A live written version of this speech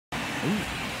Ooh,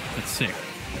 that's sick.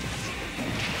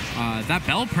 That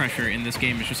bell pressure in this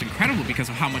game is just incredible because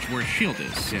of how much worse shield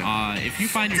is. Yeah. If you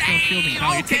find yourself shielding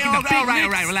Val, you're taking the big mix.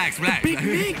 Right, relax. Big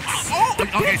mix. Oh,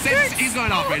 okay, he's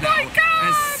going off right now. Oh my God.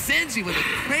 And Senji with a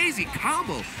crazy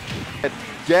combo.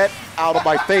 Get out of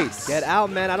my face. Get out,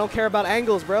 man. I don't care about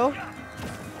angles, bro.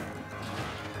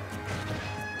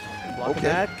 Blocking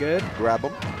that, good. Grab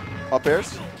him. Up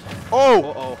airs.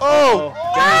 Oh! Oh,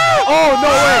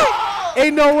 no way.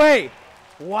 Ain't no way.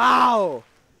 Wow.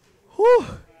 Whew.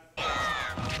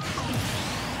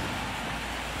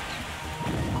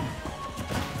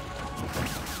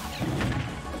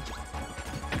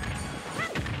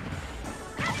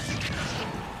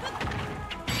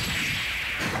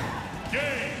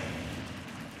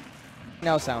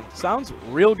 Now sounds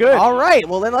real good. All right,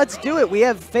 well then let's do it. We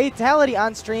have Fatality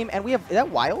on stream, and we have, is that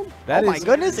Wild? That oh my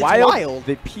goodness, it's Wild.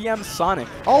 The PM Sonic.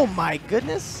 Oh my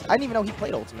goodness, I didn't even know he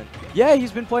played Ultimate. Yeah,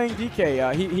 he's been playing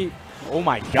DK. Oh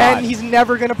my God. And he's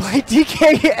never gonna play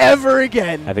DK ever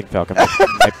again. I think Falcon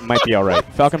might be all right.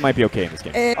 Falcon might be okay in this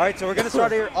game. All right, so we're gonna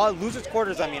start here. Losers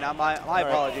quarters. I mean, my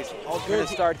apologies. We're gonna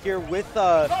start here with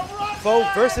Foe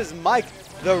versus Mike.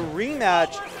 The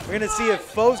rematch. We're going to see if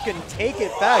Foes can take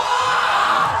it back.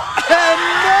 And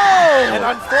no! And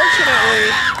unfortunately,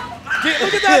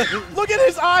 look at that. Look at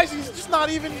his eyes. He's just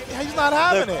not even, he's not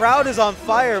having it. The crowd is on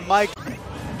fire, Mike.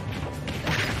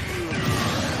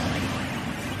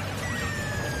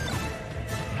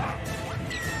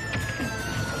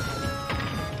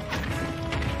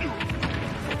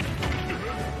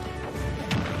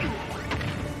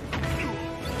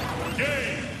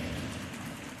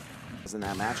 In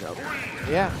that matchup.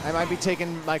 Yeah, I might be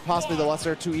taking like possibly the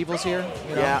lesser two evils here.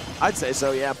 You know? Yeah, I'd say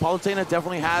so. Yeah, Palutena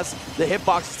definitely has the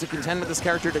hitboxes to contend with this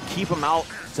character to keep him out,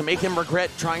 to make him regret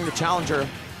trying the challenger.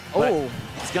 Oh,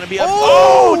 it's gonna be a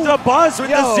the buzz with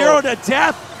the 0 to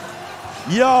death.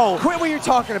 Yo, quit what you're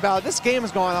talking about. This game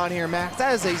is going on here, Max.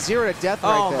 That is a 0 to death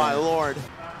right there. Oh my lord.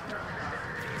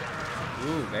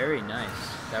 Ooh, very nice.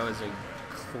 That was a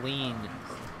clean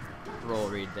roll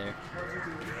read there.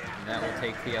 And that will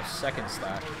take PF's second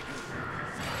stock.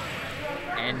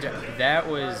 And that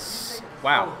was,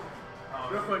 wow.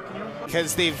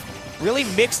 Because they've really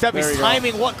mixed up his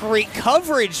timing. What great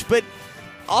coverage, but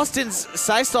Austin's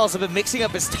side stalls have been mixing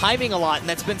up his timing a lot, and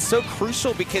that's been so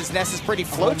crucial because Ness is pretty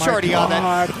flowcharty on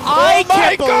that. I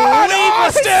can't believe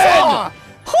Austin!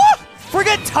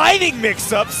 Forget timing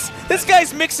mix-ups. This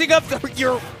guy's mixing up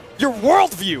your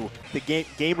worldview. The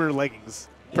gamer leggings.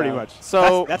 Pretty much.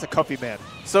 So that's a comfy man.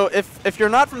 So if you're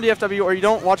not from DFW or you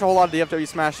don't watch a whole lot of DFW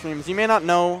Smash streams, you may not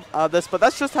know this, but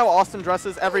that's just how Austin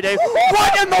dresses every day.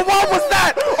 What in the world was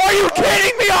that? Are you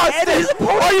kidding me, Austin?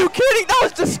 Are you kidding? That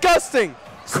was disgusting.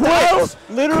 Styles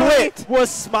literally was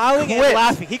smiling and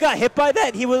laughing. He got hit by that,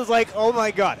 and he was like, "Oh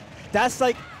my God, that's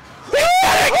like." He's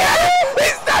dead again!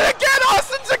 He's dead again!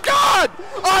 Austin's a god!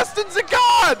 Austin's a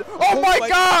god! Oh my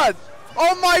God!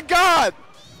 Oh my God!